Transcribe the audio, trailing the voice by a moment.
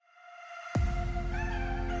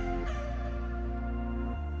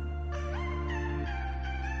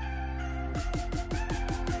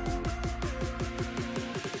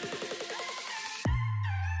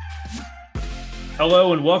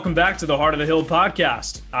Hello and welcome back to the Heart of the Hill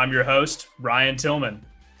podcast. I'm your host, Ryan Tillman.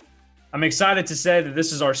 I'm excited to say that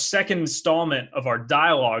this is our second installment of our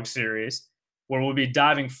dialogue series, where we'll be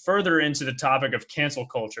diving further into the topic of cancel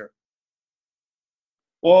culture.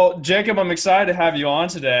 Well, Jacob, I'm excited to have you on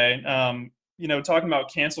today. Talking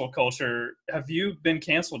about cancel culture, have you been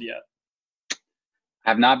canceled yet?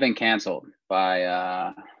 Have not been canceled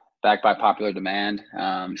backed by popular demand.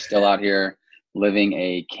 Still out here living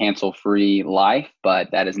a cancel-free life, but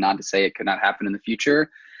that is not to say it could not happen in the future.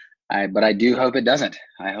 But I do hope it doesn't.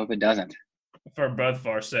 I hope it doesn't. For both of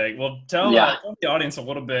our sake. Well, tell the audience a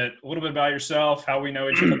little bit about yourself, how we know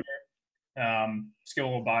each other. Just give a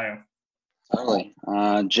little bio. Totally.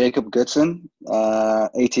 Jacob Goodson.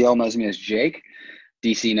 ATL knows me as Jake.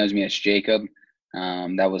 DC knows me as Jacob.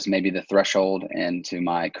 That was maybe the threshold into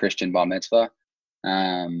my Christian bar mitzvah.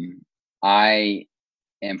 I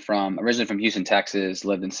am originally from Houston, Texas,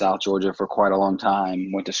 lived in South Georgia for quite a long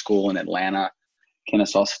time, went to school in Atlanta,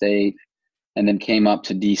 Kennesaw State, and then came up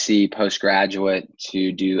to DC postgraduate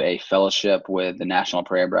to do a fellowship with the National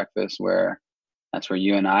Prayer Breakfast, that's where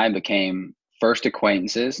you and I became first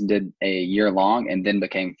acquaintances, did a year long, and then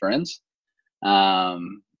became friends.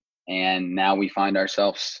 And now we find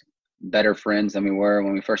ourselves better friends than we were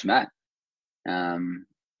when we first met. And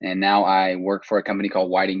now I work for a company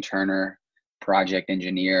called Whiting Turner, project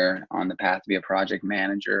engineer, on the path to be a project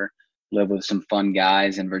manager, live with some fun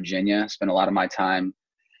guys in Virginia, spend a lot of my time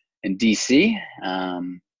in DC.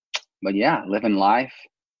 But yeah, living life,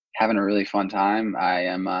 having a really fun time. I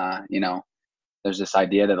am, there's this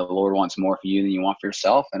idea that the Lord wants more for you than you want for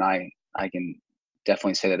yourself. And I can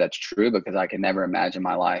definitely say that that's true, because I can never imagine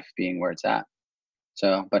my life being where it's at.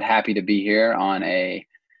 So, but happy to be here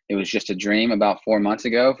it was just a dream about 4 months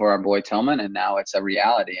ago for our boy Tillman, and now it's a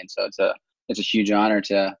reality. And so it's a huge honor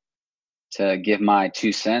to give my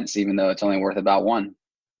 2 cents, even though it's only worth about one.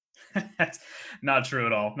 That's not true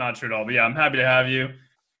at all. Not true at all. But yeah, I'm happy to have you.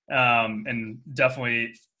 And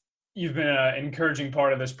definitely you've been an encouraging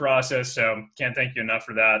part of this process. So can't thank you enough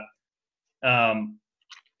for that.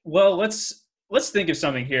 Well, let's think of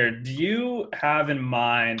something here. Do you have in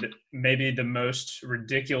mind maybe the most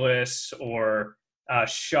ridiculous or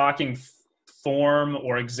shocking form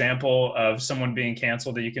or example of someone being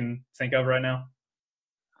canceled that you can think of right now?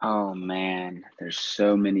 Oh man, there's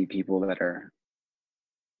so many people that are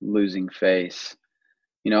losing face.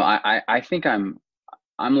 I think I'm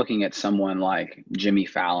looking at someone like Jimmy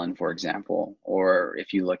Fallon, for example, or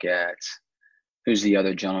if you look at who's the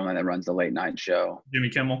other gentleman that runs the late night show, Jimmy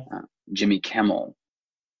Kimmel. Jimmy Kimmel.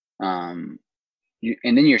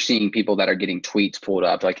 And then you're seeing people that are getting tweets pulled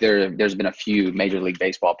up. Like there's been a few Major League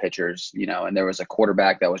Baseball pitchers, and there was a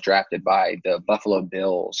quarterback that was drafted by the Buffalo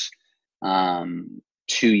Bills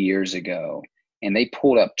 2 years ago, and they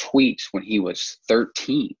pulled up tweets when he was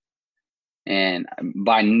 13. And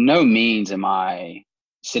by no means am I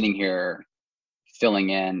sitting here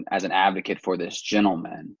filling in as an advocate for this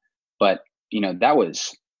gentleman, but that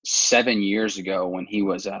was 7 years ago when he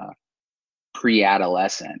was a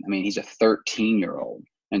pre-adolescent. I mean, he's a 13-year-old.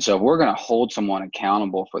 And so if we're going to hold someone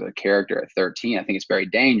accountable for their character at 13, I think it's very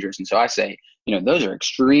dangerous. And so I say, those are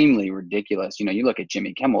extremely ridiculous. You look at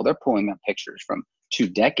Jimmy Kimmel, they're pulling up pictures from 2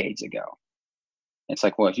 decades ago. It's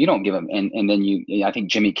like, well, if you don't give them, and then I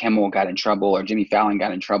think Jimmy Kimmel got in trouble, or Jimmy Fallon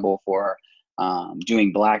got in trouble for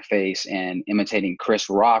doing blackface and imitating Chris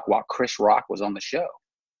Rock while Chris Rock was on the show.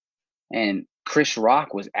 And Chris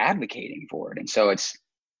Rock was advocating for it. And so it's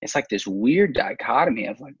like this weird dichotomy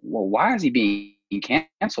of like, well, why is he being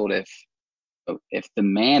canceled if the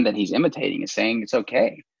man that he's imitating is saying it's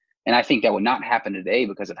okay? And I think that would not happen today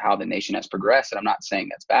because of how the nation has progressed. And I'm not saying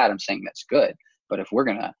that's bad. I'm saying that's good. But if we're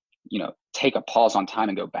going to, take a pause on time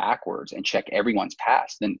and go backwards and check everyone's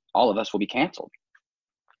past, then all of us will be canceled.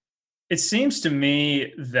 It seems to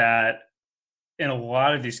me that in a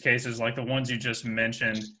lot of these cases, like the ones you just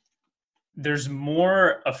mentioned, there's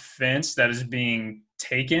more offense that is being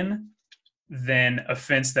taken than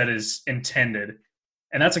offense that is intended.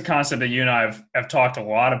 And that's a concept that you and I have talked a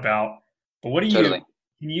lot about. But what do you,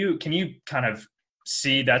 Totally. Can you kind of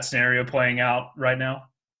see that scenario playing out right now?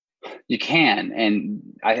 You can. And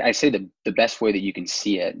I say the best way that you can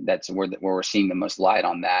see it, that's where we're seeing the most light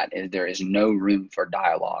on that, is there is no room for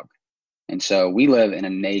dialogue. And so we live in a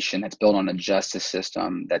nation that's built on a justice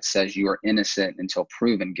system that says you are innocent until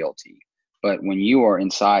proven guilty. But when you are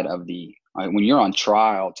when you're on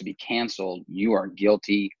trial to be canceled, you are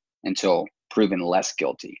guilty until proven less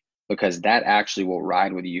guilty, because that actually will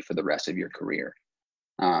ride with you for the rest of your career.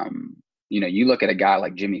 You look at a guy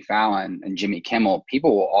like Jimmy Fallon and Jimmy Kimmel,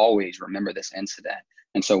 people will always remember this incident.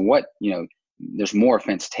 And so there's more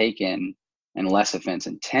offense taken and less offense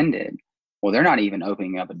intended, well, they're not even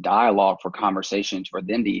opening up a dialogue for conversations for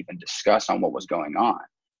them to even discuss on what was going on.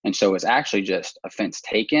 And so it's actually just offense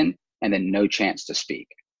taken and then no chance to speak.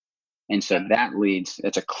 And so that leads,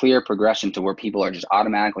 it's a clear progression to where people are just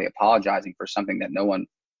automatically apologizing for something that no one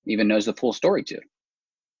even knows the full story to.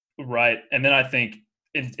 Right. And then I think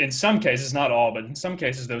in some cases, not all, but in some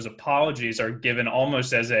cases, those apologies are given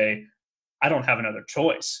almost as a, I don't have another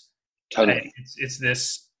choice. Totally. It's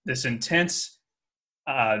this intense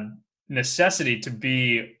necessity to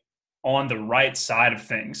be on the right side of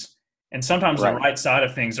things. And sometimes the right side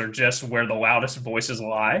of things are just where the loudest voices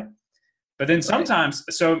lie. But then sometimes,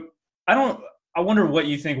 so I wonder what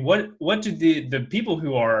you think. What do the people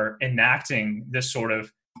who are enacting this sort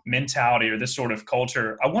of mentality or this sort of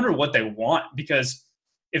culture, I wonder what they want, because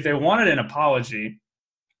if they wanted an apology,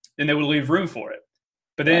 then they would leave room for it.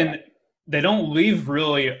 But then they don't leave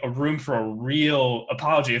really a room for a real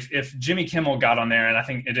apology. If Jimmy Kimmel got on there, and I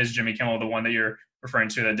think it is Jimmy Kimmel, the one that you're referring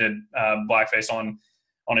to, that did blackface on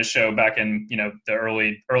his show back in, the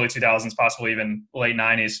early 2000s, possibly even late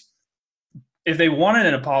 90s. If they wanted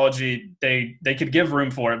an apology, they could give room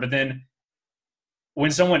for it. But then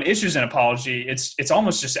when someone issues an apology, it's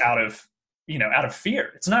almost just out of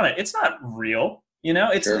fear. It's not real.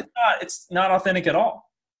 It's not authentic at all.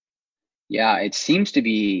 Yeah, it seems to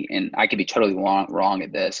be, and I could be totally wrong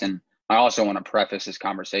at this. And I also want to preface this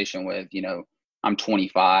conversation with, I'm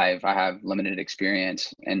 25, I have limited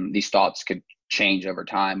experience, and these thoughts could change over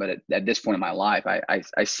time. But at this point in my life,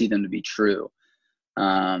 I see them to be true.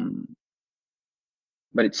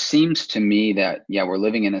 But it seems to me that, we're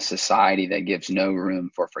living in a society that gives no room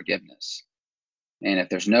for forgiveness. And if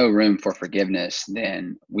there's no room for forgiveness,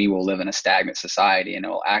 then we will live in a stagnant society, and it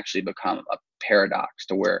will actually become a paradox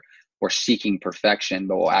to where we're seeking perfection,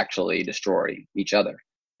 but we'll actually destroy each other.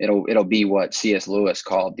 It'll be what C.S. Lewis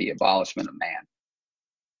called the abolishment of man.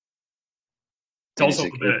 Tell us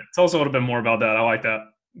a little bit more about that. I like that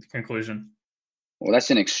conclusion. Well,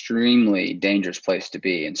 that's an extremely dangerous place to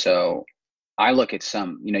be. And so I look at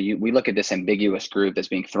we look at this ambiguous group that's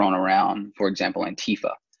being thrown around, for example,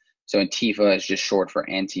 Antifa. So Antifa is just short for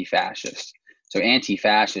anti-fascist. So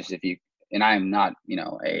anti-fascist, and I am not,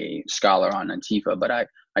 a scholar on Antifa, but I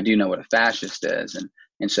do know what a fascist is.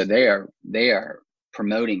 And so they are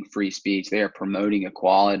promoting free speech. They are promoting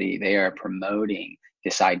equality. They are promoting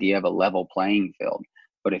this idea of a level playing field.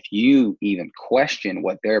 But if you even question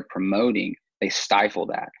what they're promoting, they stifle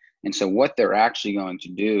that. And so what they're actually going to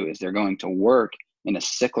do is they're going to work in a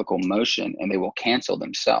cyclical motion, and they will cancel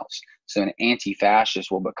themselves. So an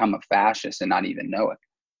anti-fascist will become a fascist and not even know it.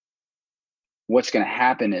 What's going to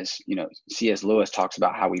happen is, C.S. Lewis talks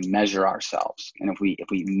about how we measure ourselves. And if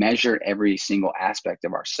we measure every single aspect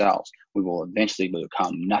of ourselves, we will eventually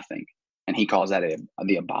become nothing. And he calls that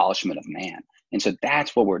the abolishment of man. And so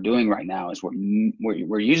that's what we're doing right now, is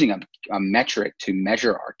we're using a metric to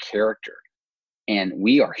measure our character. And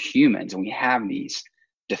we are humans, and we have these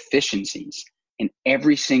deficiencies, and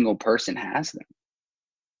every single person has them.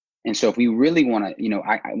 And so if we really want to,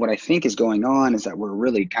 what I think is going on is that we're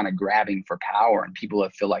really kind of grabbing for power, and people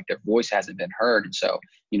feel like their voice hasn't been heard. And so,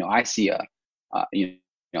 I see a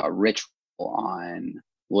rich on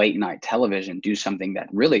late night television do something that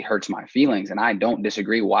really hurts my feelings. And I don't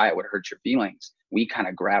disagree why it would hurt your feelings. We kind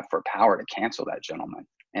of grab for power to cancel that gentleman.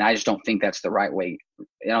 And I just don't think that's the right way.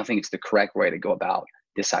 I don't think it's the correct way to go about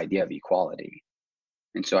this idea of equality.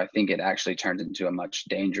 And so I think it actually turns into a much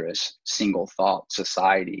dangerous single thought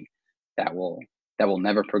society that will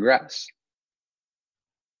never progress.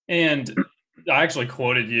 And I actually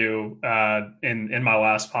quoted you in my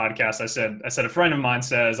last podcast. I said a friend of mine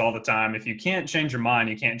says all the time, if you can't change your mind,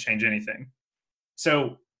 you can't change anything.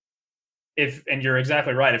 So and you're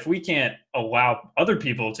exactly right, if we can't allow other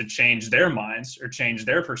people to change their minds or change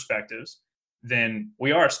their perspectives, then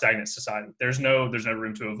we are a stagnant society. There's no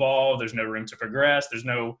room to evolve. There's no room to progress. There's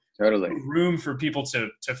no room for people to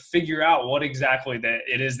figure out what exactly that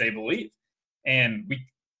it is they believe. And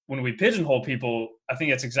when we pigeonhole people, I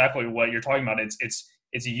think that's exactly what you're talking about.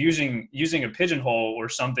 It's using a pigeonhole or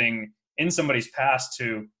something in somebody's past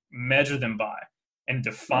to measure them by and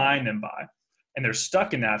define them by, and they're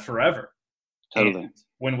stuck in that forever. Totally. And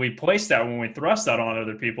when we thrust that on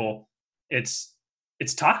other people, it's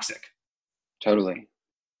toxic. Totally.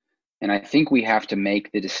 And I think we have to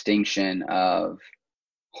make the distinction of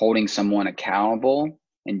holding someone accountable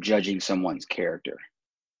and judging someone's character.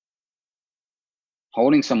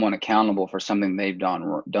 Holding someone accountable for something they've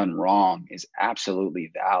done wrong is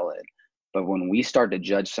absolutely valid. But when we start to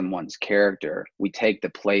judge someone's character, we take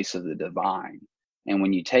the place of the divine. And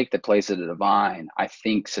when you take the place of the divine, I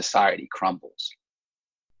think society crumbles.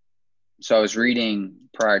 So I was reading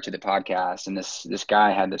prior to the podcast, and this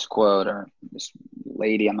guy had this quote, or this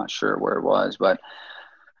lady, I'm not sure where it was, but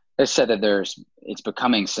it said that it's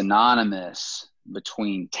becoming synonymous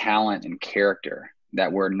between talent and character,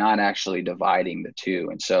 that we're not actually dividing the two.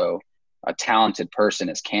 And so a talented person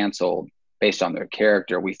is canceled based on their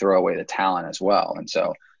character. We throw away the talent as well. And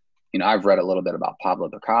so, I've read a little bit about Pablo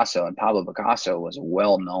Picasso, and Pablo Picasso was a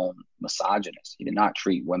well-known misogynist. He did not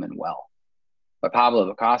treat women well. But Pablo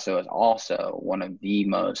Picasso is also one of the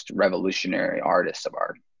most revolutionary artists of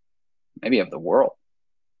art, maybe of the world.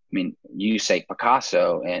 I mean, you say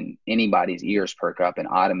Picasso and anybody's ears perk up and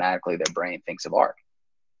automatically their brain thinks of art.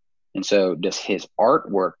 And so does his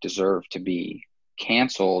artwork deserve to be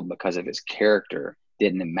canceled because of his character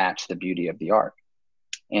didn't match the beauty of the art?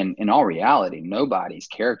 And in all reality, nobody's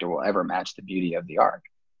character will ever match the beauty of the art.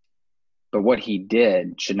 But what he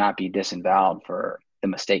did should not be disavowed for the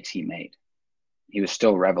mistakes he made. He was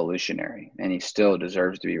still revolutionary, and he still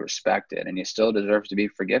deserves to be respected, and he still deserves to be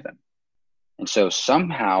forgiven. And so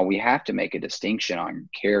somehow we have to make a distinction on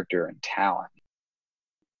character and talent.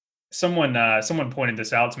 Someone pointed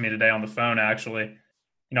this out to me today on the phone, actually.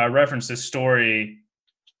 I referenced this story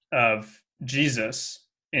of Jesus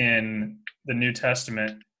in the New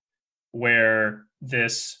Testament, where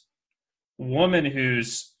this woman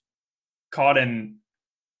who's caught in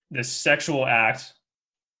this sexual act,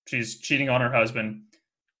 she's cheating on her husband,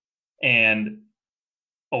 and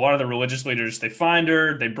a lot of the religious leaders, they find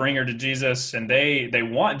her, they bring her to Jesus, and they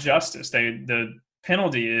want justice. The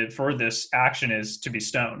penalty for this action is to be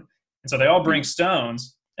stoned. And so they all bring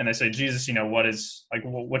stones, and they say, Jesus,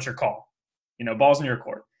 what's your call? Ball's in your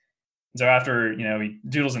court. And so after, he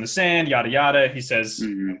doodles in the sand, yada, yada, he says,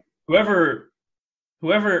 whoever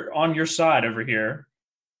on your side over here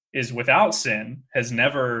is without sin has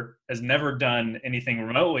never done anything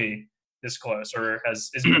remotely this close, or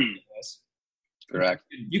is this. Correct.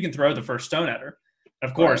 You can throw the first stone at her.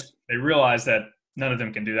 Of course, They realize that none of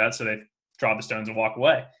them can do that, so they drop the stones and walk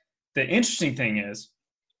away. The interesting thing is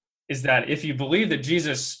that if you believe that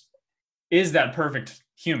Jesus is that perfect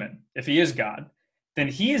human, if he is God, then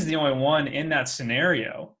he is the only one in that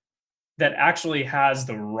scenario that actually has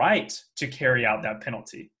the right to carry out that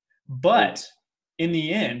penalty. But in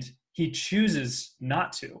the end, he chooses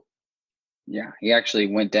not to. Yeah, he actually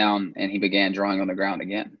went down and he began drawing on the ground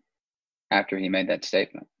again after he made that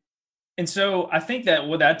statement. And so I think that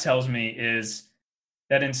what that tells me is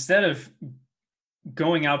that instead of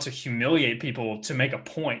going out to humiliate people to make a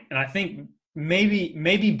point, and I think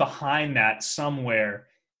maybe behind that somewhere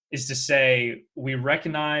is to say we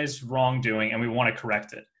recognize wrongdoing and we want to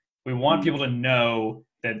correct it. We want people to know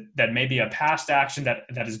that maybe a past action that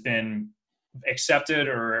has been accepted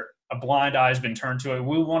or a blind eye has been turned to it.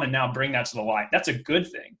 We want to now bring that to the light. That's a good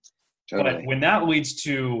thing. Totally. But when that leads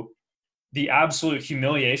to the absolute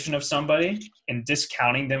humiliation of somebody and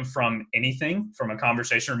discounting them from anything, from a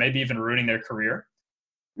conversation, or maybe even ruining their career,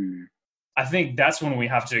 I think that's when we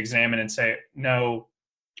have to examine and say, no,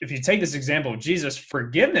 if you take this example of Jesus,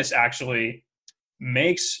 forgiveness actually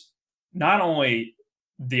makes not only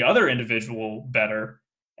the other individual better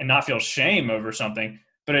and not feel shame over something,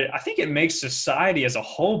 but I think it makes society as a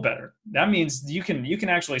whole better. That means you can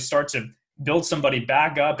actually start to build somebody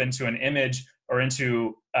back up into an image or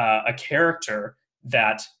into a character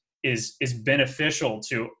that is beneficial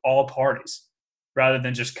to all parties, rather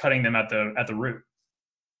than just cutting them at the root.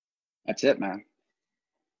 That's it, man.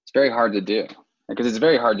 It's very hard to do, because it's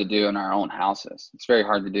very hard to do in our own houses. It's very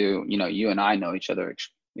hard to do. You and I know each other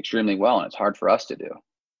extremely well, and it's hard for us to do.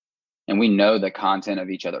 And we know the content of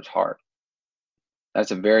each other's heart.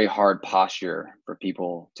 That's a very hard posture for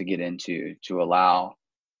people to get into, to allow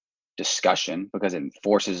discussion, because it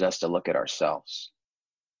forces us to look at ourselves.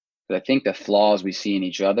 But I think the flaws we see in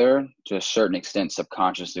each other, to a certain extent,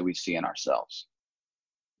 subconsciously we see in ourselves.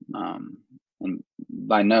 And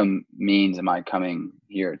by no means am I coming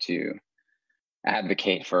here to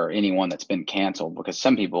advocate for anyone that's been canceled, because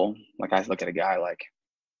some people, like I look at a guy like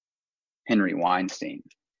Henry Weinstein,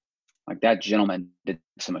 like that gentleman did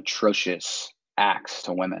some atrocious acts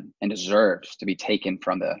to women and deserves to be taken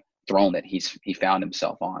from the throne that he found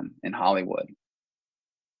himself on in Hollywood.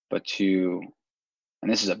 But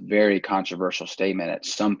and this is a very controversial statement, at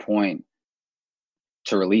some point,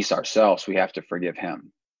 to release ourselves, we have to forgive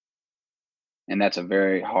him. And that's a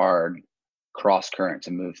very hard cross current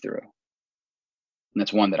to move through. And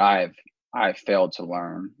it's one that I've failed to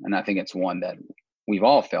learn. And I think it's one that we've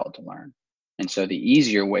all failed to learn. And so the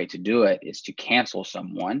easier way to do it is to cancel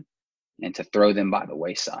someone and to throw them by the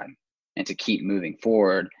wayside and to keep moving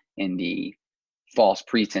forward in the false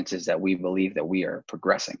pretenses that we believe that we are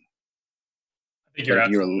progressing. I think you're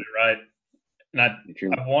absolutely right. And If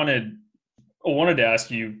you're I wanted to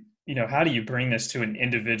ask you, how do you bring this to an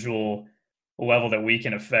individual level that we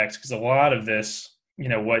can affect? Because a lot of this,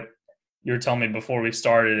 what you were telling me before we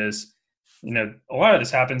started is, a lot of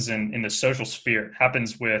this happens in the social sphere. It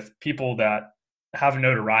happens with people that have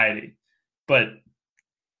notoriety. But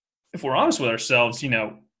if we're honest with ourselves,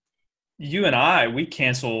 you and I, we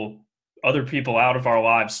cancel other people out of our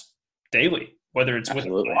lives daily, whether it's with a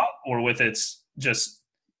absolutely. thought or with it's just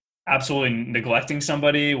absolutely neglecting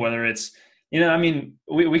somebody, whether it's,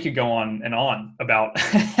 we could go on and on about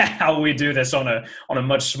how we do this on a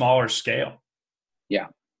much smaller scale. Yeah.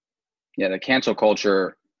 Yeah. The cancel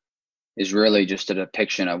culture is really just a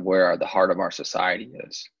depiction of where the heart of our society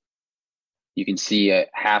is. You can see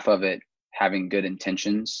half of it having good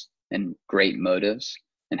intentions and great motives,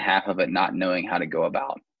 and half of it not knowing how to go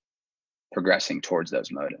about progressing towards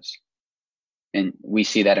those motives. And we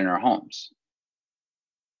see that in our homes.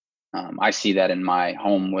 I see that in my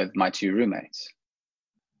home with my two roommates.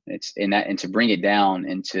 It's in that, and to bring it down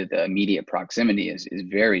into the immediate proximity is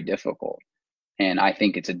very difficult. And I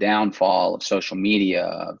think it's a downfall of social media.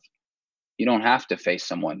 Of you don't have to face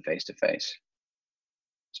someone face to face.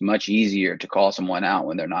 It's much easier to call someone out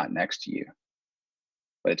when they're not next to you.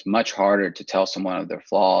 But it's much harder to tell someone of their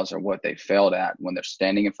flaws or what they failed at when they're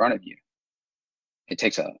standing in front of you. It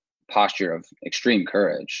takes a posture of extreme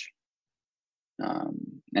courage.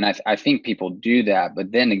 And I think people do that.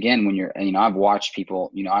 But then again, when you're, I've watched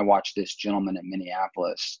people, I watched this gentleman in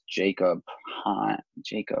Minneapolis, Jacob, what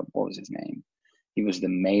was his name? He was the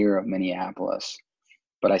mayor of Minneapolis.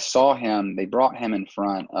 But I saw him, they brought him in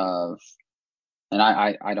front of, and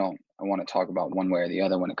I want to talk about one way or the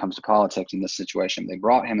other when it comes to politics in this situation. They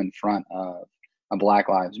brought him in front of a Black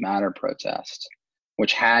Lives Matter protest,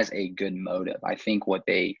 which has a good motive. I think what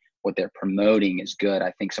they're promoting is good.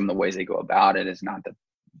 I think some of the ways they go about it is not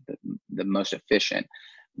the most efficient.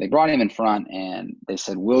 They brought him in front and they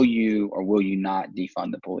said, will you or will you not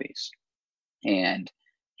defund the police? And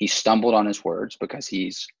he stumbled on his words because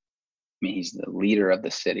he's the leader of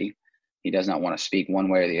the city. He does not want to speak one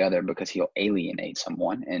way or the other because he'll alienate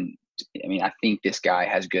someone. And I think this guy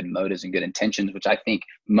has good motives and good intentions, which I think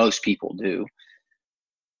most people do.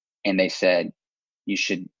 And they said, you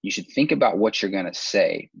should think about what you're going to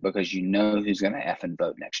say because you know who's going to effing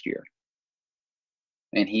vote next year.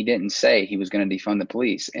 And he didn't say he was going to defund the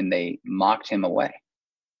police, and they mocked him away.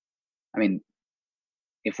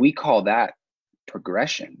 If we call that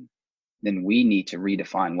progression, then we need to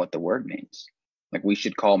redefine what the word means. Like we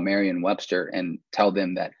should call Merriam-Webster and tell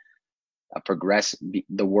them that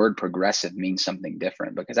the word progressive means something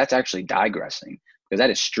different, because that's actually digressing, because that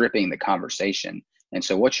is stripping the conversation. And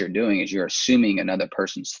so what you're doing is you're assuming another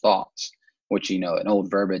person's thoughts, which, an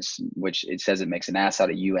old verbiage, which it says it makes an ass out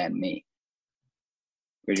of you and me,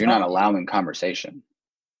 because you're not allowing conversation.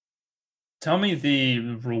 Tell me the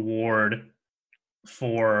reward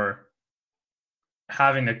for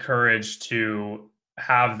having the courage to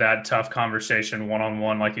have that tough conversation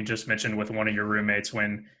one-on-one, like you just mentioned with one of your roommates,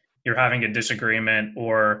 when you're having a disagreement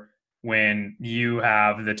or when you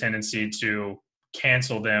have the tendency to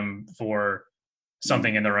cancel them for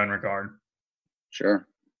something in their own regard. Sure.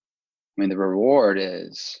 The reward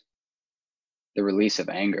is the release of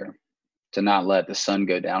anger, to not let the sun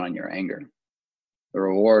go down on your anger. The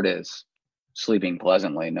reward is sleeping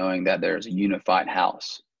pleasantly, knowing that there's a unified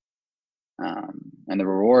house. And the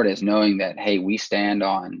reward is knowing that, hey, we stand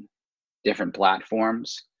on different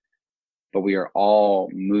platforms, but we are all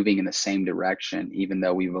moving in the same direction, even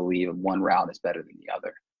though we believe one route is better than the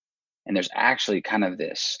other. And there's actually kind of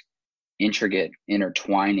this intricate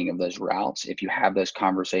intertwining of those routes if you have those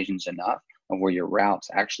conversations enough, of where your routes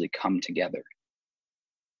actually come together.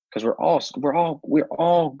 Because we're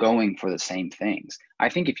all going for the same things. I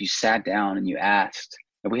think if you sat down and you asked,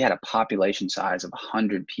 if we had a population size of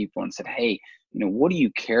 100 people and said, hey, what do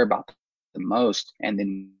you care about the most? And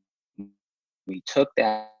then we took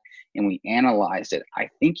that and we analyzed it, I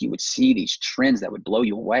think you would see these trends that would blow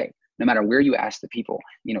you away. No matter where you ask the people,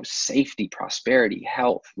 safety, prosperity,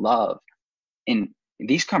 health, love. And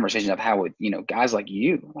these conversations I've had with, guys like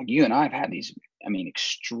you and I have had these,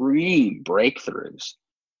 extreme breakthroughs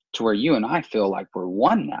to where you and I feel like we're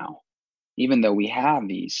one now, even though we have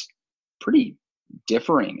these pretty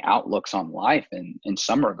differing outlooks on life in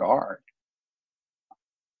some regard.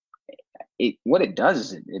 What it does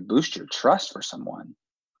is it boosts your trust for someone.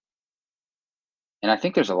 And I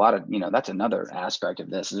think there's a lot of, that's another aspect of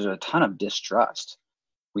this. There's a ton of distrust.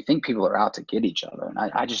 We think people are out to get each other.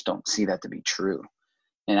 And I just don't see that to be true.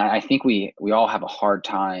 And I think we all have a hard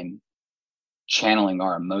time channeling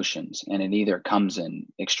our emotions. And it either comes in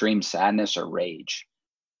extreme sadness or rage.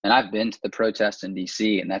 And I've been to the protests in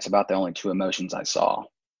DC, and that's about the only two emotions I saw.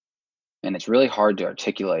 And it's really hard to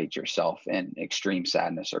articulate yourself in extreme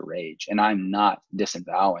sadness or rage. And I'm not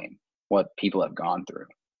disavowing what people have gone through.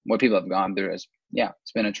 What people have gone through is, yeah,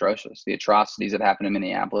 it's been atrocious. The atrocities that happened in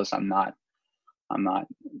Minneapolis, I'm not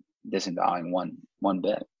disavowing one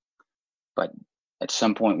bit. But at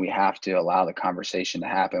some point, we have to allow the conversation to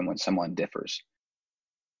happen when someone differs.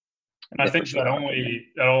 I think that'll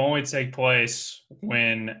only take place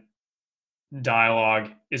when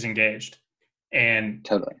dialogue is engaged. And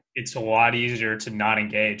totally, it's a lot easier to not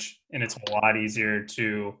engage, and it's a lot easier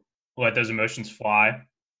to let those emotions fly.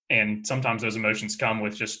 And sometimes those emotions come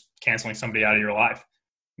with just canceling somebody out of your life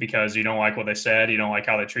because you don't like what they said, you don't like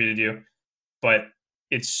how they treated you. But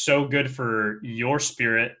it's so good for your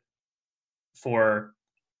spirit, for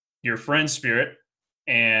your friend's spirit,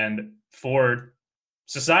 and for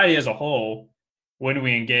society as a whole when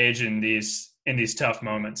we engage in these tough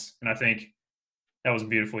moments. And I think that was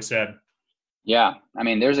beautifully said. Yeah. I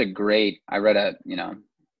mean, I read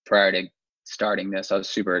prior to starting this, I was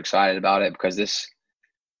super excited about it because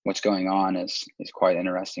what's going on is quite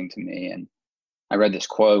interesting to me. And I read this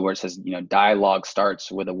quote where it says, dialogue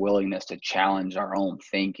starts with a willingness to challenge our own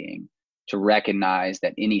thinking, to recognize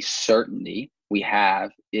that any certainty we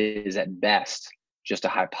have is at best just a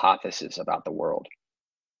hypothesis about the world.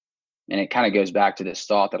 And it kind of goes back to this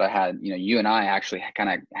thought that I had, you and I actually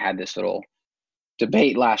kind of had this little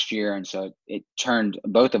debate last year. And so it turned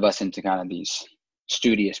both of us into kind of these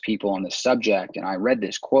studious people on this subject. And I read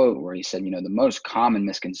this quote where he said, the most common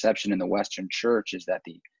misconception in the Western church is that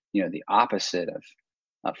the opposite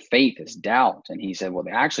of faith is doubt. And he said, well,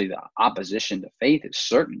 actually the opposition to faith is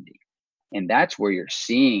certainty. And that's where you're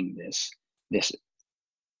seeing this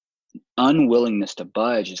unwillingness to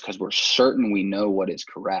budge is because we're certain we know what is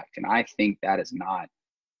correct. And I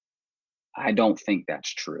don't think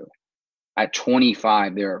that's true. At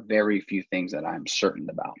 25, there are very few things that I'm certain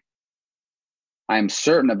about. I'm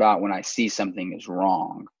certain about when I see something is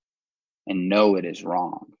wrong and know it is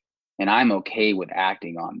wrong. And I'm okay with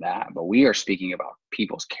acting on that. But we are speaking about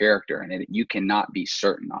people's character, and you cannot be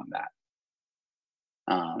certain on that.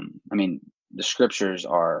 The scriptures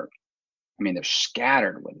they're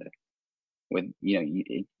scattered with it.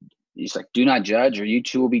 It's like, do not judge or you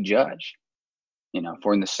too will be judged.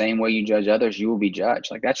 For in the same way you judge others, you will be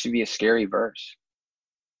judged. Like, that should be a scary verse.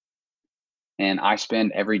 And I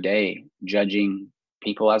spend every day judging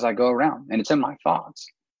people as I go around, and it's in my thoughts.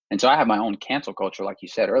 And so I have my own cancel culture, like you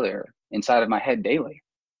said earlier, inside of my head daily.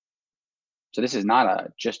 So this is not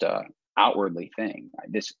just a outwardly thing.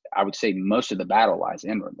 I would say most of the battle lies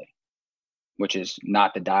inwardly, which is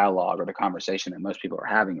not the dialogue or the conversation that most people are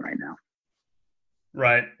having right now.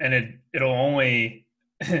 Right. And it'll only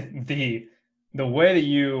the way that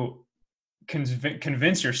you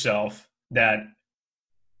convince yourself that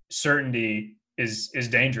certainty is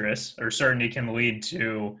dangerous, or certainty can lead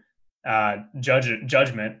to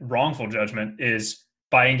wrongful judgment, is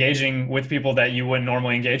by engaging with people that you wouldn't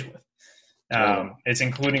normally engage with. It's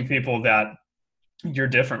including people that you're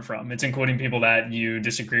different from. It's including people that you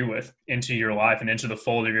disagree with into your life and into the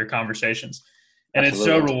fold of your conversations. And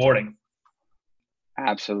Absolutely. It's so rewarding.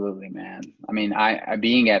 Absolutely, man. I mean, I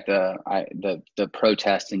being at the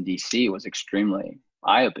protest in DC was extremely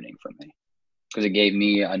eye-opening for me, because it gave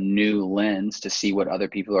me a new lens to see what other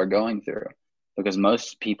people are going through. Because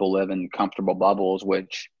most people live in comfortable bubbles,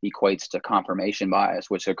 which equates to confirmation bias,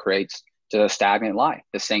 which equates to a stagnant life,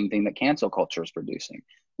 the same thing that cancel culture is producing.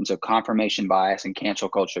 And so confirmation bias and cancel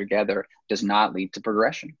culture together does not lead to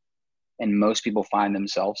progression. And most people find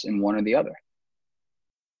themselves in one or the other.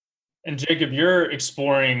 And Jacob, you're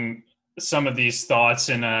exploring some of these thoughts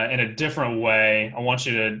in a different way. I want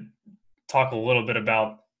you to talk a little bit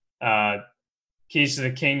about Keys to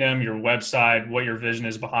the Kingdom, your website, what your vision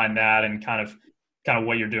is behind that, and kind of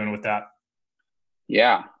what you're doing with that.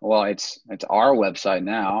 Yeah, well, it's our website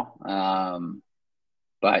now,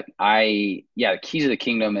 but the Keys of the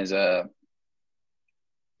Kingdom is a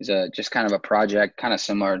just kind of a project, kind of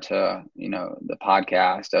similar to the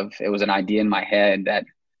podcast. It was an idea in my head that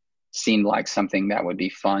seemed like something that would be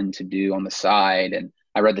fun to do on the side. And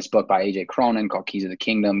I read this book by A.J. Cronin called Keys of the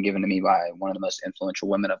Kingdom, given to me by one of the most influential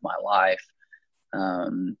women of my life.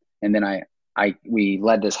 And then we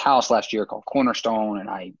led this house last year called Cornerstone, and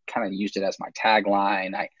I kind of used it as my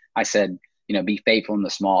tagline. I said, be faithful in the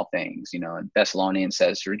small things. In Thessalonians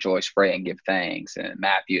says to rejoice, pray, and give thanks. And in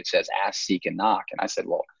Matthew it says ask, seek, and knock. And I said,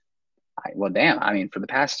 well, for the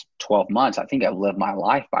past 12 months, I think I've lived my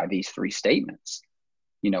life by these three statements.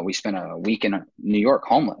 We spent a week in New York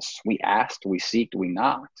homeless. We asked, we seeked, we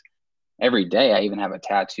knocked. Every day I even have a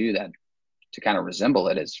tattoo that to kind of resemble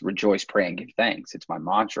it is rejoice, pray, and give thanks. It's my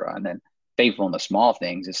mantra. And then faithful in the small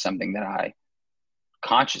things is something that I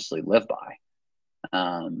consciously live by.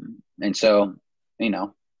 And so,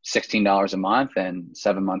 $16 a month, and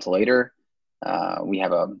 7 months later, we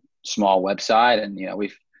have a small website, and,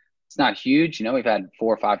 it's not huge. We've had 4,000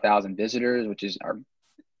 or 5,000 visitors, which is our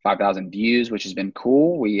 5,000 views, which has been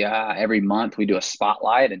cool. We, every month we do a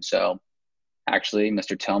spotlight. And so actually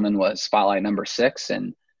Mr. Tillman was spotlight number 6,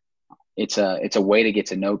 and it's a way to get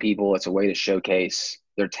to know people. It's a way to showcase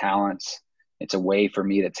their talents. It's a way for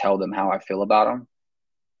me to tell them how I feel about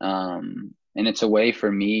them. And it's a way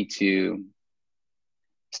for me to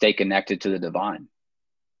stay connected to the divine.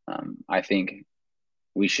 I think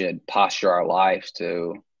we should posture our lives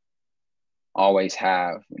to always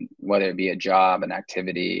have, whether it be a job, an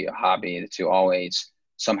activity, a hobby, to always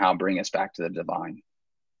somehow bring us back to the divine.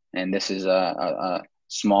 And this is a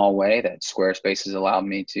small way that Squarespace has allowed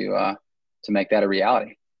me to make that a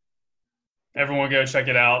reality. Everyone go check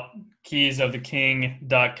it out.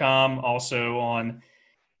 keysoftheking.com. Also on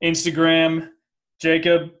Instagram.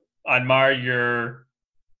 Jacob, I admire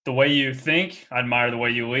the way you think. I admire the way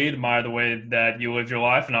you lead. Admire the way that you live your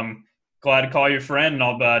life. And I'm glad to call you a friend. And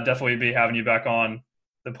I'll definitely be having you back on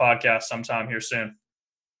the podcast sometime here soon.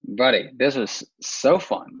 Buddy, this was so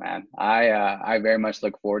fun, man. I very much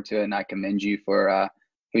look forward to it, and I commend you for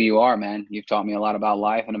who you are, man. You've taught me a lot about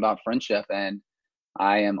life and about friendship, and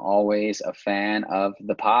I am always a fan of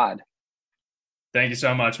the pod. Thank you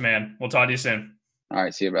so much, man. We'll talk to you soon. All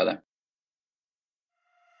right. See you, brother.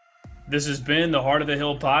 This has been the Heart of the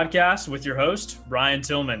Hill podcast with your host, Ryan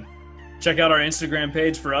Tillman. Check out our Instagram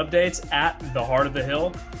page for updates at The Heart of the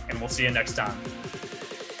Hill, and we'll see you next time.